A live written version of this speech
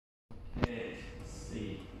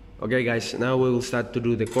Okay guys, now we will start to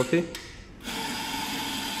do the coffee.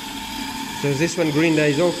 So this one grinder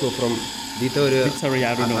is also from Arduiro.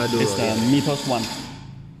 Arduiro. It's the Mythos one.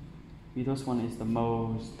 Mythos one is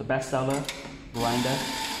the best seller grinder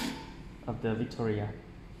of the Victoria.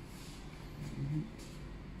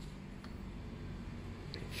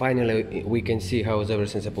 Finally, we can see how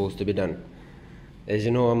everything's supposed to be done. As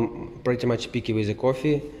you know, I'm pretty much picky with the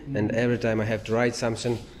coffee, and every time I have to write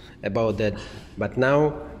something about that. But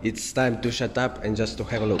now it's time to shut up and just to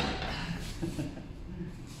have a look.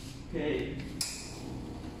 Okay.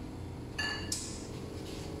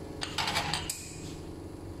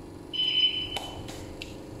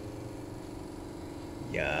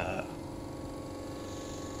 Yeah.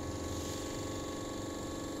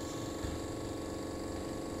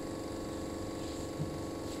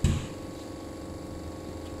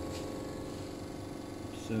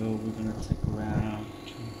 So we're gonna take around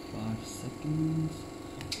 25 seconds.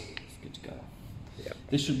 It's good to go. Yep.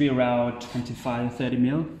 This should be around 25 to 30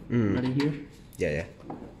 mil. Ready here? Yeah, yeah.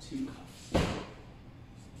 Two cups.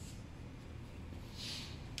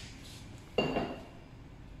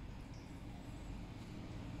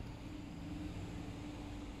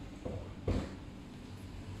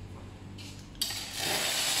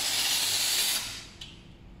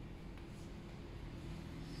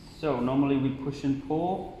 So normally we push and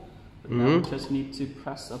pull, but now we just need to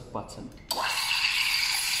press a button.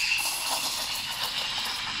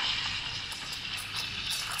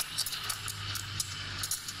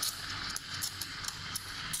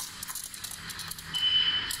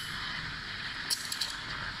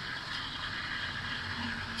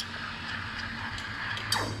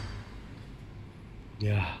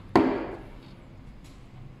 Yeah.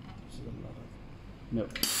 No.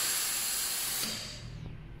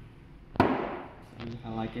 I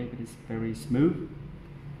like it, it's very smooth.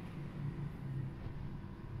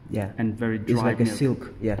 Yeah. And very dry. It's like milk. a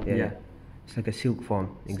silk. Yeah. It's like a silk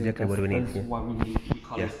form. Exactly what we need. That's what we need. We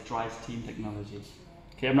call it dry steam technology.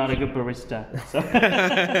 Okay, I'm not a good barista. So.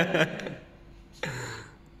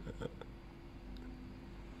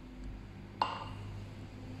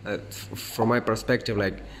 From my perspective,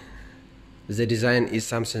 like, the design is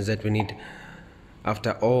something that we need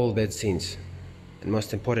after all bad scenes, and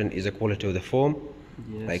most important is the quality of the foam.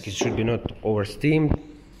 Yes. Like, it should be not over steamed,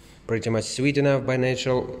 pretty much sweet enough by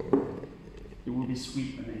nature. It will be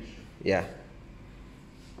sweet by nature. Yeah.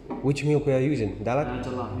 Which milk we are using? Đa Năng? Đa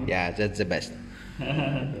Năng. Yeah, that's the best.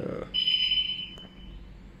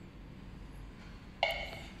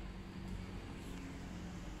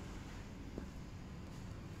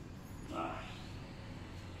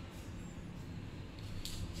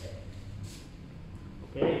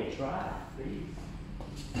 Okay, try, please.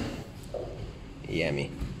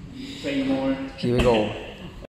 Yummy. Say more. Here we go.